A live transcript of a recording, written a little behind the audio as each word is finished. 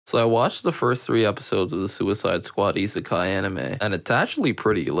So I watched the first 3 episodes of the Suicide Squad Isekai anime, and it's actually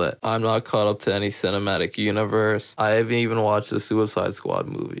pretty lit. I'm not caught up to any cinematic universe. I haven't even watched the Suicide Squad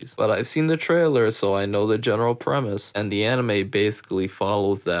movies, but I've seen the trailer, so I know the general premise, and the anime basically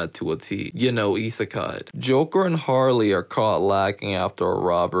follows that to a T. You know, Isekai. Joker and Harley are caught lacking after a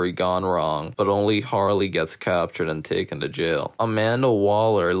robbery gone wrong, but only Harley gets captured and taken to jail. Amanda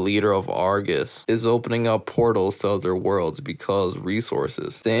Waller, leader of Argus, is opening up portals to other worlds because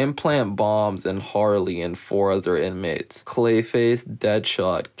resources. They implant bombs in Harley and 4 other inmates, Clayface,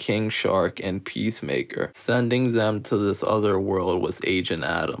 Deadshot, King Shark, and Peacemaker, sending them to this other world with Agent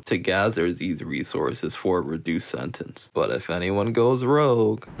Adam to gather these resources for a reduced sentence. But if anyone goes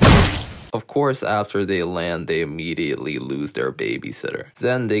rogue... Of course, after they land, they immediately lose their babysitter.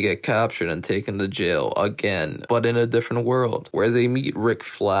 Then they get captured and taken to jail again, but in a different world, where they meet Rick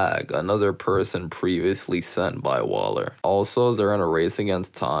Flag, another person previously sent by Waller. Also, they're in a race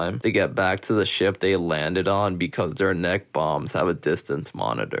against time. They get back to the ship they landed on because their neck bombs have a distance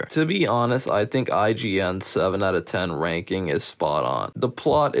monitor. To be honest, I think IGN's 7 out of 10 ranking is spot on. The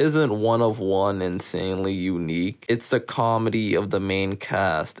plot isn't one of one insanely unique. It's the comedy of the main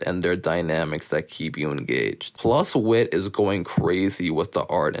cast and their dynamics that keep you engaged. Plus, Wit is going crazy with the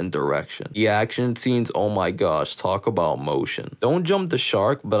art and direction. The action scenes, oh my gosh, talk about motion. Don't jump the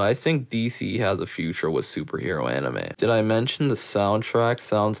shark, but I think DC has a future with superhero anime. Did I mention the soundtrack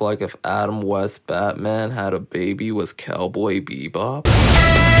sounds like if Adam West Batman had a baby with Cowboy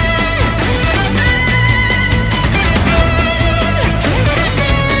Bebop?